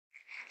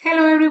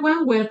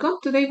everyone, welcome.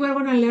 Today we're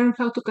going to learn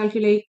how to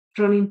calculate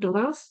running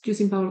totals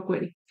using Power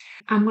Query.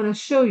 I'm going to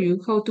show you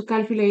how to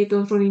calculate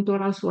those running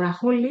totals for a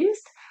whole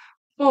list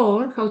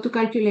or how to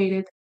calculate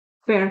it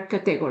per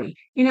category.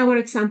 In our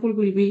example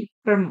will be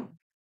per month.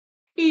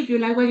 If you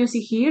like what you see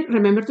here,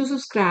 remember to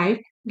subscribe,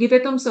 give a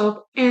thumbs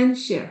up, and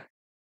share.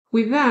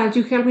 With that,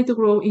 you help me to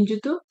grow in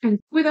YouTube. And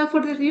without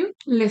further ado,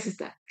 let's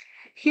start.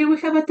 Here we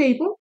have a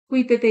table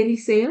with the daily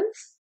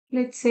sales.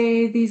 Let's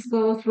say this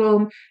goes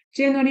from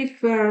January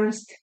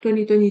 1st,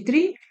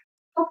 2023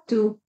 up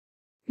to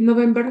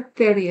November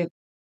 30th,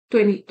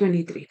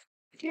 2023.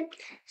 Okay,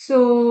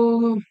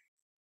 so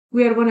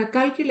we are going to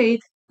calculate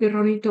the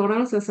running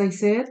totals, as I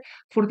said,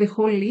 for the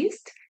whole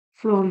list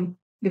from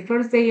the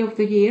first day of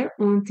the year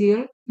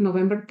until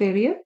November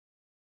 30th.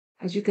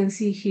 As you can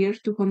see here,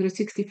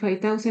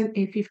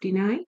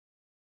 265,859.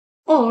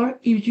 Or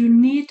if you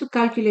need to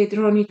calculate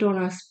running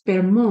totals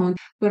per month,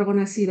 we're going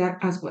to see that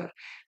as well.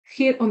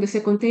 Here on the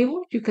second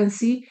table, you can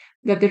see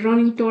that the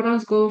running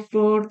totals go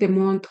for the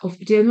month of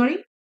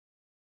January.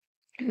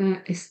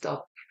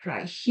 Stop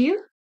right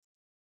here.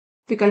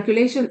 The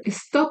calculation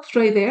stops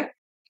right there,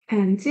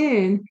 and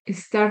then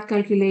start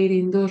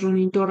calculating those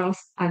running totals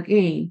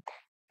again,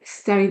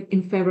 starting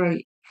in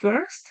February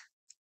 1st.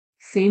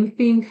 Same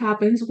thing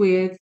happens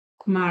with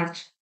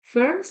March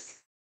 1st,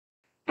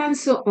 and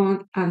so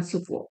on and so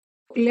forth.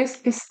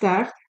 Let's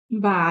start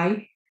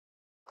by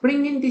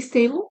bringing this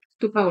table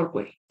to Power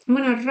Query. I'm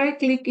going to right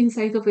click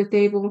inside of the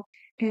table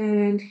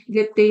and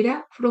get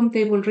data from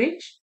table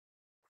range.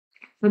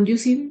 I'm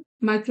using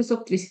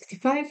Microsoft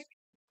 365,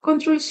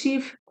 Control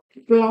Shift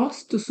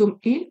plus to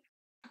zoom in,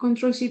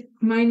 Control Shift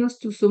minus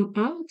to zoom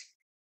out.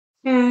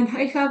 And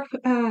I have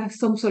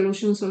some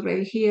solutions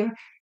already here.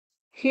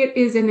 Here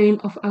is the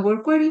name of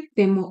our query,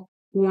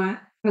 demo1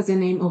 as the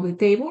name of the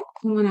table.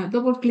 I'm going to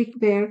double click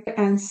there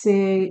and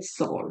say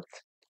solve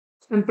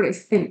and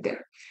press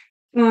enter.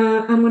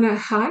 I'm going to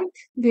hide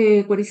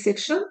the query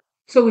section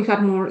so we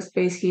have more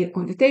space here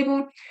on the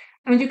table.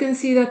 And you can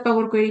see that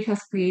Power Query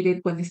has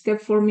created one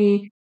step for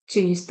me,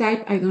 change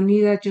type. I don't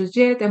need that just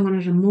yet. I'm going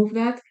to remove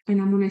that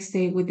and I'm going to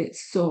stay with the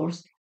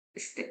source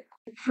step.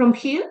 From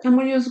here, I'm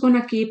just going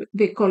to keep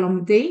the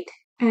column date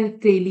and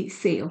daily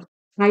sale.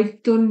 I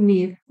don't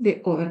need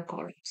the other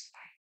columns.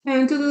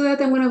 And to do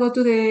that, I'm going to go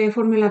to the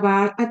formula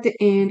bar. At the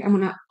end, I'm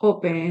going to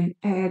open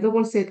a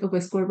double set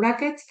of square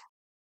brackets.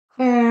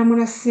 I'm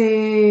going to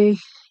say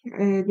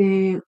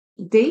the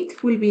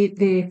date will be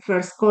the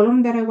first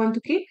column that I want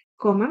to keep,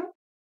 comma.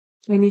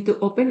 I need to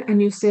open a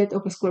new set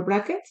of square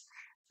brackets.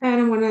 And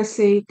I'm going to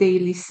say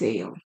daily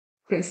sale.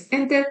 Press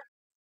enter.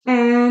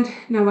 And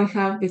now I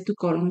have the two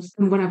columns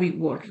I'm going to be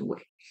working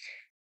with.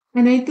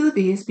 And I do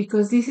this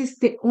because this is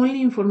the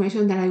only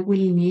information that I will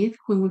need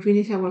when we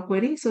finish our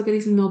query. So there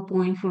is no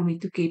point for me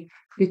to keep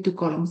the two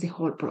columns the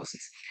whole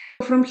process.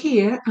 From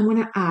here, I'm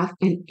going to add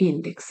an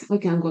index. I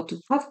can go to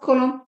add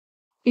column,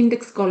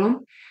 index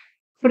column.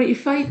 But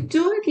if I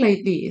do it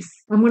like this,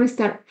 I'm going to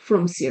start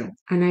from 0.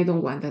 And I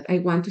don't want that. I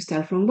want to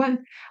start from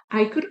 1.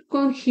 I could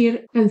come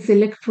here and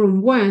select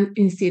from 1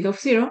 instead of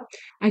 0.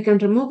 I can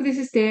remove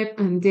this step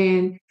and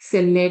then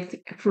select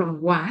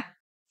from 1.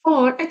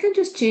 Or I can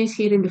just change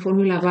here in the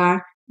formula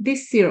bar.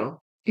 This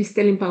 0 is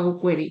telling Power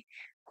Query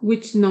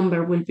which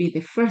number will be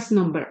the first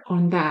number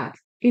on that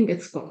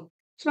index column.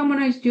 So I'm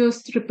going to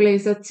just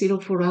replace that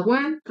 0 for a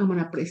 1. I'm going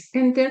to press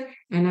enter.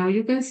 And now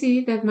you can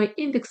see that my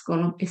index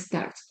column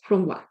starts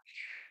from 1.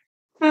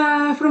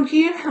 From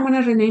here, I'm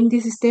going to rename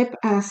this step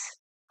as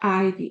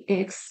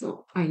IDX.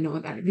 So I know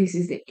that this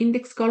is the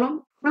index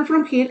column. And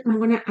from here, I'm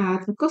going to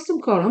add a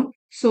custom column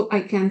so I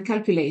can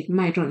calculate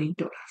my running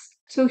totals.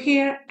 So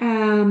here,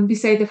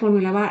 beside the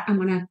formula bar, I'm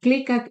going to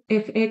click at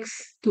FX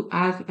to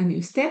add a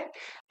new step.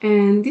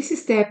 And this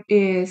step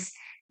is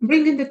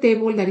bringing the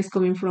table that is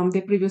coming from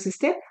the previous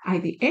step,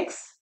 IDX,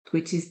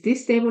 which is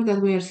this table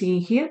that we are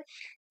seeing here.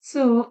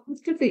 So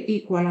after the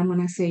equal, I'm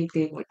going to say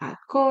table add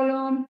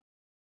column.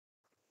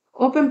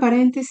 Open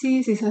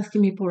parentheses is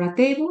asking me for a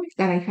table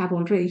that I have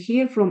already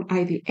here from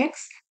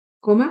IDX,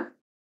 comma.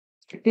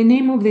 The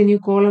name of the new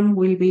column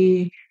will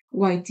be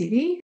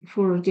YTD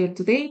for year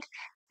to date.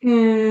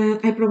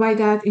 I provide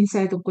that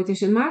inside of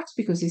quotation marks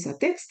because it's a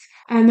text.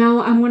 And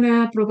now I'm going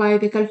to provide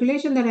the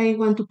calculation that I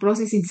want to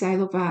process inside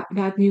of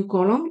that new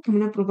column. I'm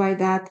going to provide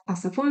that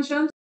as a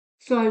function.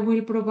 So I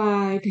will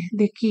provide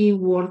the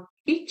keyword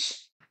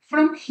each.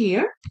 From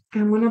here,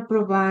 I'm going to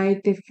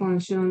provide the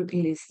function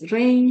list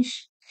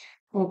range,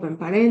 open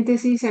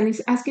parentheses, and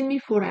it's asking me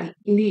for a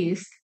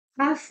list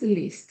as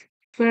list.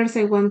 First,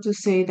 I want to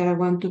say that I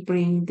want to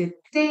bring the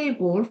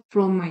table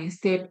from my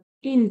step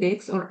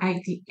index or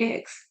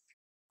IDX.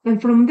 And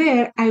from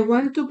there, I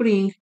want to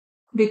bring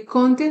the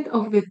content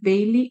of the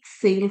daily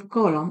sale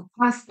column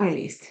as a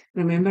list.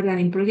 Remember that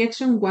in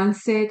projection, one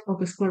set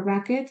of square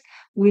brackets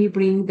will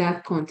bring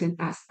that content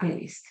as a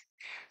list.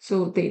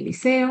 So daily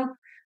sale.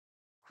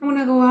 I'm going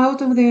to go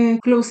out of the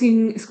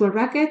closing square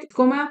bracket,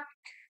 comma,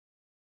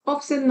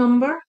 offset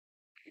number,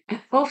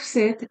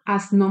 offset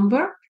as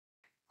number,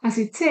 as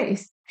it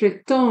says,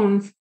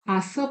 returns a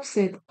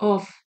subset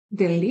of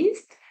the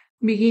list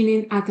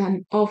beginning at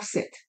an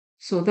offset.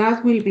 So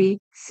that will be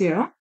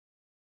 0,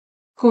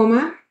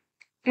 comma,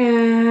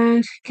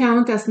 and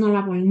count as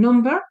nullable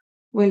number.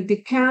 Well,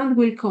 the count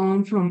will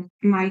come from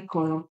my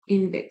column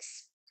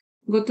index.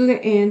 Go to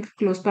the end,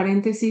 close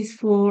parentheses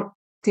for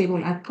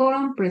table add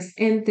column, press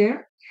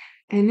enter.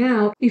 And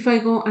now if I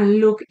go and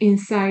look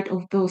inside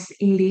of those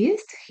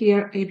lists,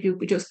 here if you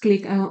just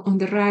click on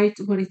the right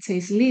where it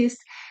says list,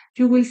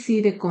 you will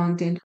see the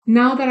content.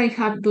 Now that I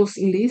have those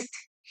lists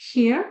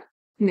here,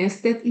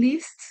 nested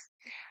lists,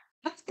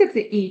 after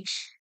the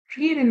each,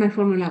 here in my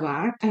formula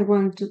bar, I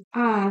want to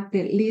add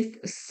the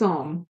list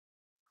sum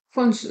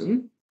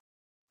function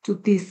to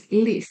this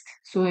list.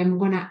 So I'm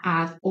going to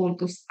add all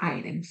those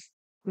items,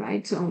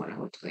 right? So I'm going to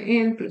go to the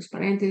end, close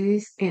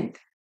parentheses, enter.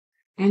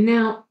 And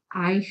now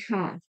I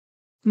have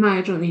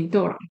my running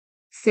total.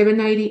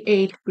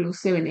 798 plus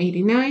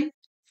 789,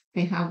 I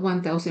have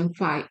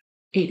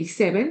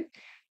 1,587.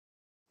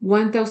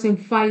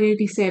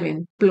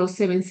 1,587 plus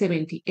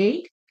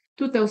 778,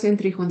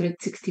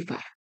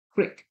 2,365.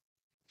 Great.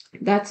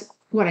 That's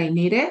what I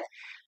needed.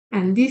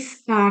 And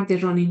these are the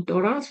running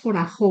totals for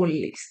a whole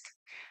list.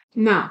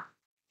 Now,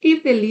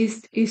 if the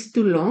list is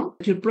too long,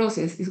 your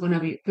process is going to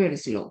be very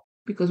slow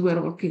because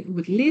we're working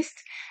with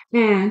lists,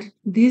 and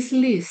these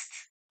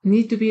lists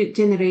need to be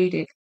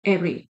generated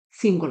every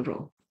single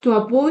row. To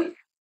avoid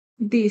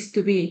this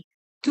to be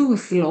too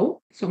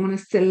slow, so I'm going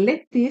to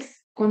select this,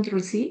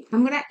 Control C.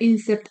 I'm going to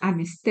insert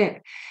a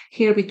step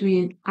here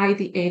between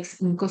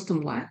IDX and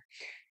custom one.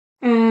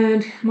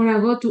 And I'm going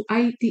to go to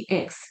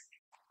IDX,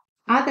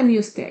 add a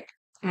new step.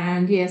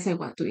 And yes, I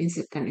want to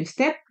insert a new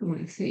step. I'm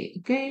going to say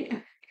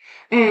okay.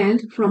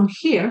 And from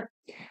here,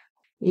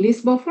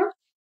 list buffer,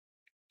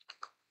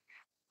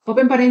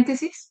 open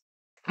parentheses.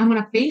 I'm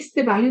going to paste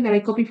the value that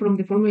I copied from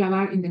the formula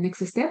bar in the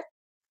next step.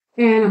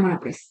 And I'm going to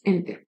press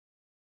enter.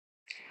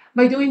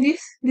 By doing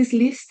this, this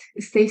list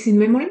stays in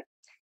memory.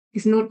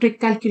 It's not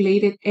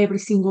recalculated every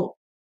single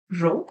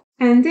row.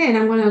 And then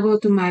I'm going to go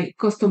to my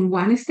custom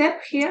one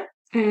step here.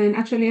 And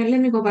actually, let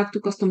me go back to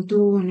custom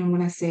two, and I'm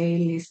going to say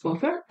list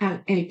buffer,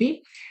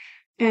 LP.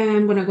 And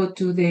I'm going to go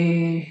to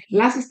the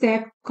last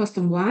step,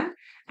 custom one.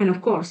 And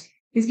of course,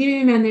 it's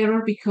giving me an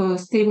error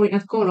because table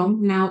add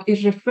column now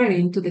is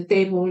referring to the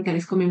table that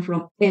is coming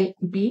from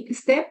LB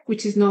step,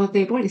 which is not a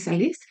table, it's a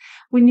list.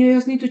 We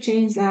just need to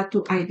change that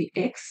to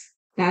IDX.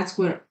 That's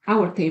where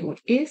our table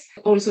is.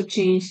 Also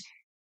change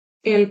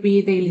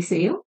LB daily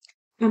sale.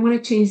 I'm going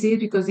to change this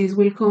because this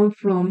will come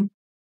from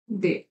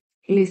the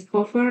list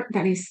buffer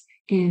that is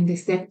in the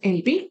step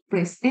LB.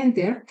 Press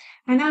enter.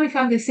 And now we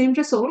have the same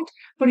result,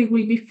 but it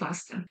will be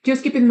faster.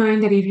 Just keep in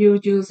mind that if you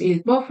use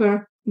list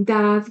buffer,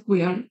 that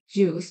will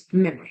use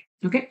memory.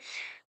 Okay.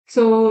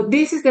 So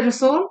this is the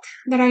result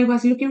that I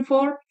was looking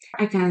for.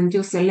 I can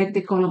just select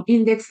the column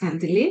index and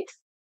delete.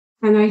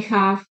 And I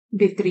have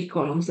the 3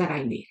 columns that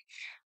I need.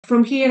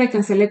 From here, I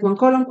can select one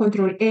column,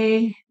 Control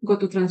A, go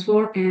to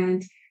transform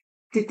and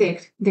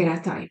detect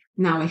data type.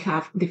 Now I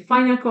have the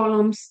final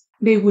columns.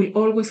 They will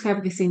always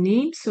have the same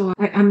name, so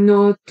I'm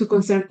not too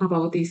concerned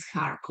about these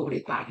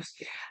hard-coded values.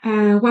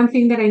 One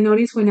thing that I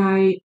noticed when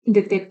I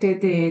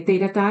detected the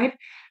data type,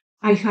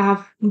 I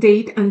have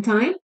date and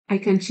time. I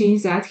can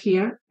change that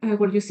here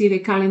where you see the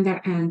calendar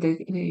and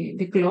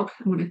the clock.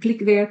 I'm going to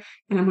click there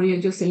and I'm going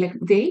to just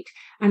select date,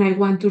 and I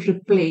want to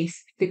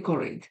replace the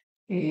current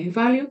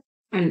value,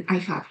 and I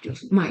have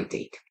just my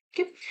date.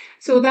 Okay,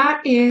 so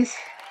that is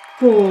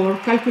for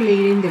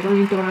calculating the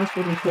running totals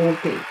for the whole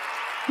day.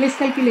 Let's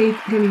calculate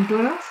running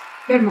totals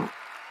per month.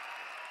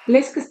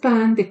 Let's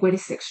expand the query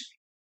section.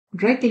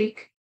 Right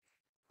click,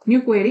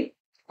 new query,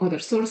 other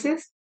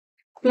sources,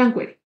 blank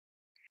query.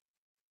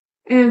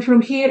 And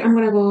from here, I'm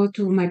going to go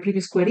to my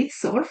previous query,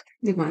 solved,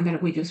 the one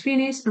that we just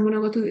finished. I'm going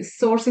to go to the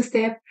source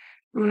step.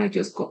 I'm going to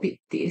just copy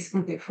this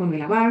on the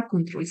formula bar,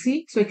 Control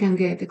C, so I can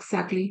get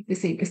exactly the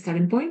same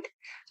starting point.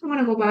 I'm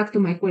going to go back to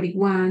my query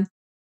one,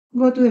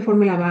 go to the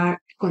formula bar,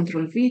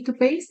 Control V to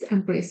paste,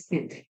 and press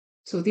enter.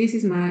 So this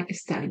is my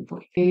starting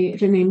point. I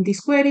rename this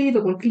query,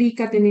 double click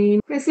at the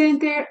name, press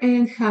enter,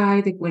 and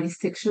hide the query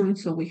section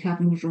so we have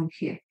more room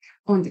here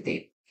on the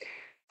table.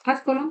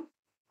 Add column,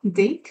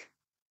 date,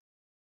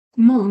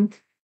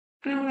 month,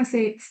 and I'm going to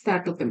say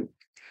start of the month.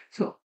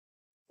 So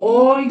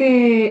all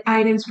the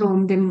items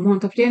from the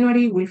month of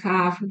January will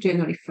have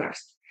January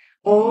 1st.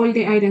 All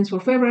the items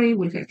for February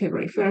will have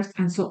February 1st,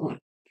 and so on.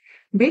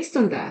 Based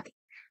on that,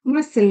 I'm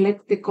going to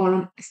select the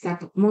column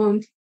start of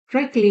month,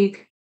 right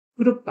click,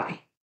 group by.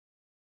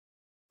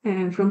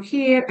 And from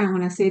here, I'm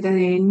going to say that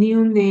the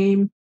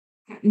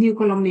new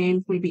column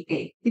name will be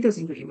A. It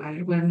doesn't really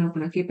matter. We're not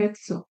going to keep it.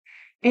 So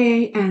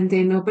A, and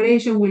then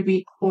operation will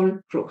be all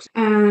rows.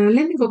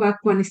 Let me go back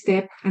one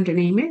step and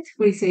rename it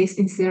where it says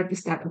insert the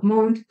start of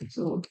month.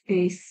 So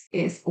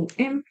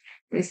SOM,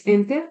 press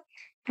enter.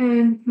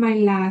 And my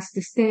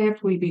last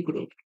step will be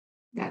group.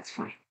 That's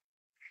fine.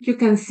 You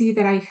can see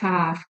that I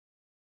have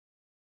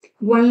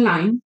one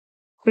line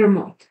per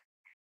month.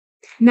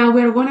 Now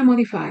we're going to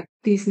modify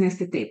these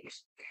nested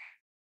tables.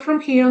 From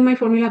here on my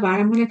formula bar,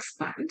 I'm going to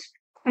expand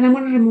and I'm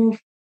going to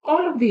remove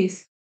all of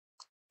this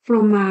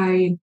from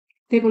my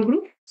table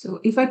group. So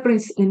if I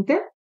press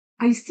enter,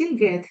 I still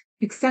get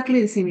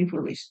exactly the same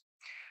information.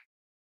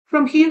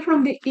 From here,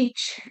 from the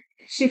each,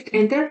 shift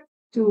enter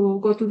to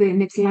go to the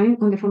next line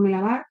on the formula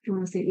bar. I'm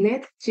going to say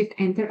let, shift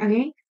enter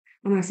again.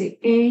 I'm going to say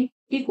A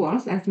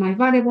equals, that's my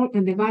variable,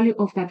 and the value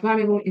of that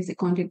variable is the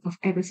content of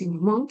every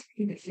single month.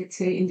 Let's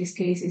say in this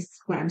case is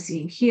what I'm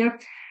seeing here.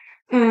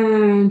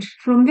 And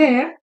from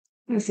there,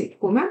 let's say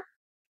comma,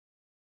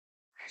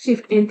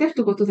 shift enter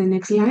to go to the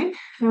next line.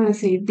 I'm going to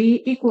say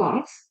B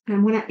equals,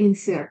 I'm going to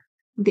insert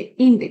the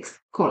index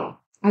column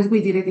as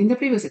we did it in the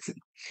previous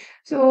example.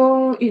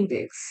 So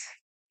index,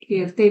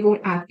 here table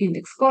add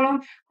index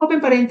column, open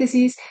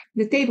parentheses,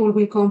 the table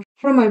will come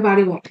from my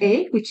variable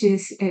A, which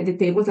is the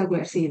table that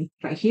we're seeing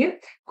right here,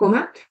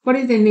 comma, what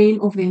is the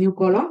name of the new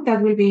column?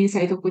 That will be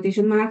inside of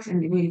quotation marks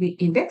and it will be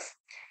index,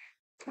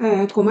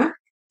 comma,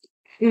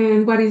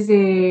 and what is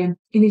the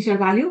initial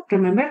value?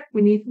 Remember,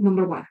 we need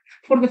number 1.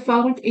 For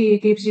default,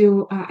 it gives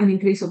you an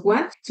increase of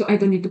 1, so I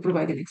don't need to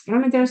provide the next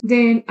parameters.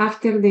 Then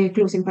after the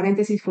closing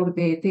parenthesis for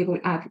the table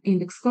add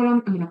index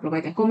column, I'm going to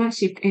provide a comma,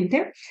 shift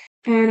enter,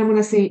 and I'm going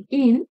to say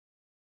in,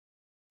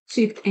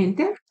 shift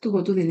enter to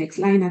go to the next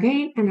line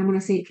again, and I'm going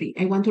to say read.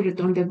 I want to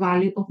return the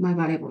value of my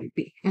variable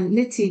B, and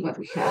let's see what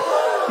we have.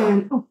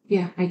 And oh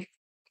yeah, I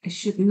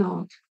should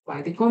not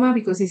provide the comma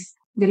because it's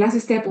the last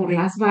step or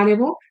last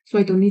variable, so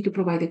I don't need to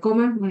provide the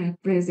comma. I'm going to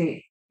press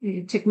the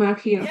check mark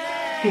here,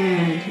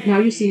 and now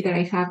you see that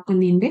I have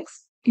an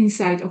index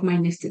inside of my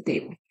nested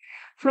table.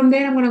 From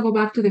there, I'm going to go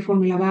back to the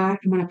formula bar.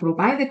 I'm going to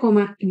provide the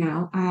comma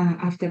now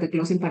after the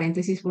closing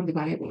parenthesis for the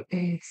variable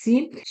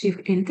C. Shift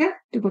enter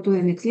to go to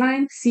the next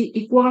line. C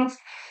equals,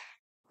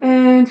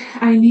 and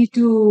I need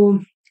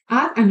to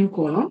add a new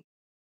column.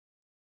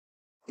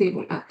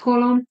 Table add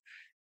column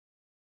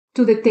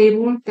to the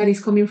table that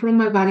is coming from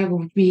my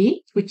variable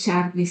B, which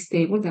are this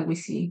table that we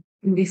see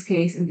in this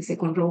case in the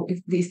second row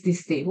is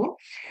this table.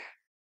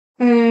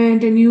 And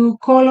the new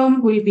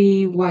column will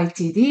be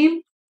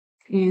YTD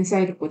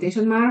inside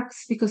quotation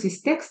marks because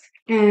it's text,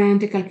 and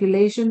the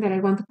calculation that I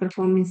want to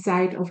perform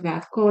inside of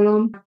that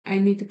column, I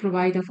need to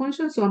provide a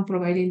function, so I'm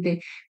providing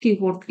the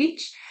keyword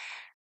each,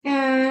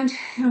 and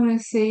I'm going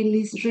to say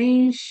list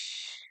range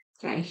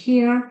right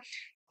here,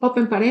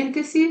 open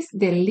parentheses,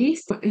 the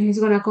list is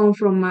going to come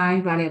from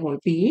my variable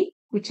B,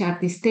 which are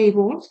these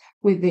tables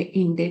with the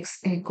index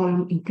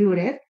column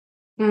included.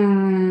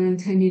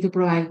 And I need to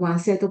provide one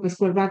set of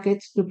square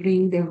brackets to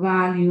bring the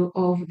value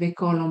of the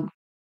column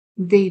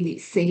daily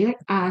sale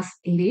as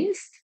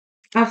list.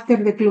 After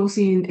the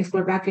closing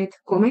square bracket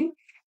comment,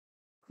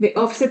 the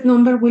offset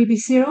number will be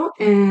 0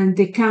 and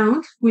the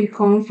count will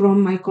come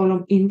from my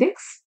column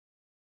index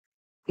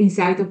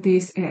inside of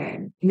this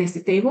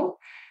nested table.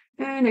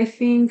 And I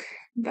think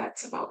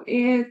that's about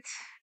it.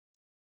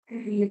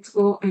 Let's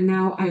go. And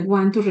now I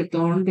want to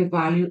return the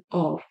value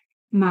of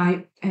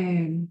my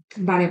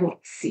variable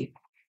C.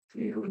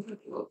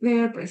 Go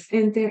there, press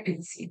enter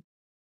and see.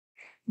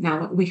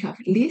 Now we have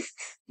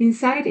lists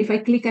inside. If I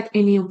click at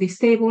any of these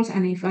tables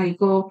and if I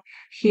go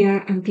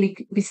here and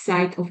click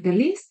beside of the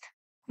list,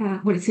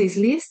 where it says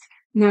list,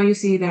 now you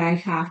see that I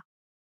have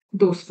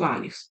those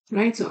values,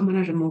 right? So I'm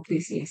going to remove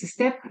this last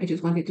step. I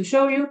just wanted to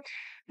show you.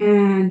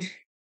 And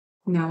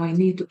now I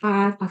need to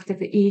add after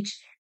the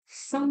each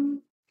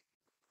sum,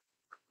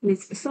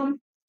 list sum,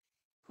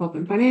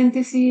 open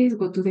parentheses,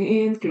 go to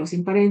the end,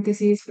 closing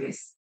parentheses,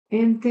 press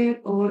enter,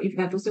 or if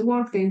that doesn't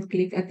work, then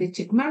click at the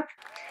check mark.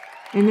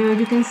 And now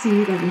you can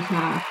see that we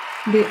have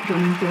the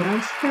running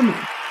totals per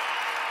month.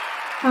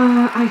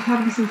 I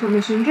have this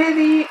information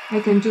ready. I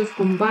can just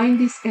combine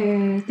these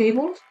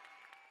tables.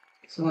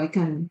 So I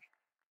can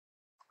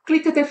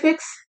click at FX.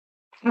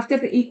 After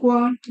the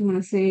equal, I'm going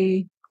to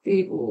say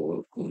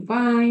table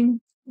combine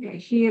right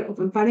here,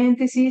 open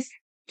parentheses,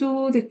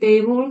 to the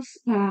tables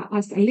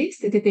as a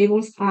list. The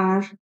tables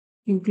are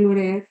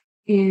included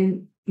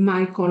in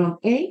my column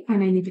A,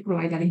 and I need to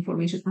provide that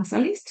information as a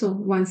list. So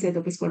one set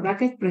of square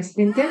bracket, press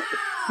enter,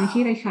 and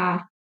here I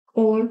have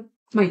all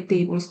my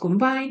tables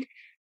combined.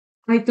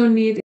 I don't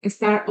need a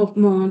start of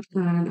month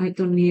and I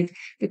don't need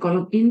the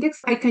column index.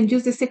 I can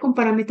use the second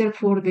parameter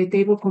for the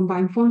table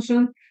combine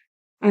function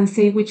and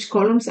say which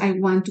columns I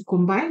want to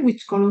combine,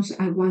 which columns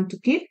I want to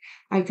keep.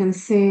 I can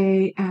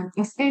say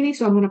as any,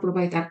 so I'm going to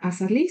provide that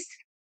as a list,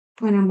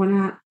 and I'm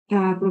going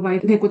to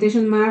provide the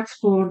quotation marks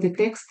for the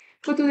text.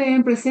 Go to the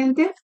end, press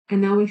enter,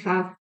 and now we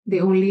have the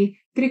only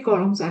 3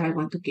 columns that I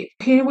want to keep.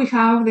 Here we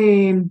have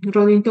the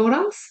running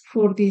totals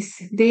for these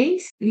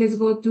days. Let's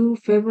go to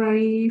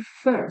February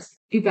 1st,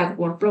 if that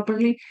worked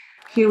properly.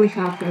 Here we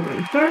have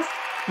February 1st,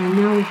 and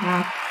now we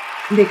have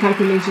the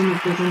calculation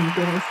of the running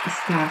totals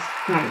starts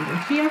right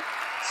over here.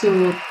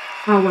 So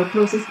our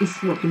process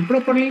is working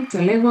properly.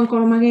 Select one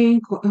column again,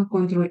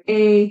 Control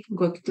A,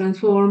 go to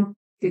transform,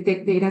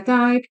 detect data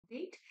type,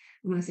 date.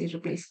 I'm going to say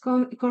replace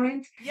current.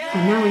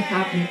 And now we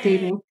have the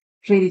table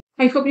ready.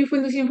 I hope you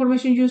found this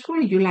information useful.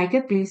 If you like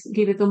it, please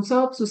give it a thumbs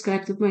up,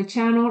 subscribe to my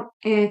channel,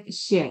 and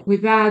share.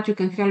 With that, you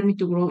can help me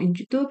to grow in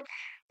YouTube.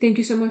 Thank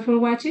you so much for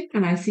watching,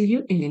 and I'll see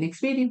you in the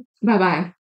next video. Bye-bye.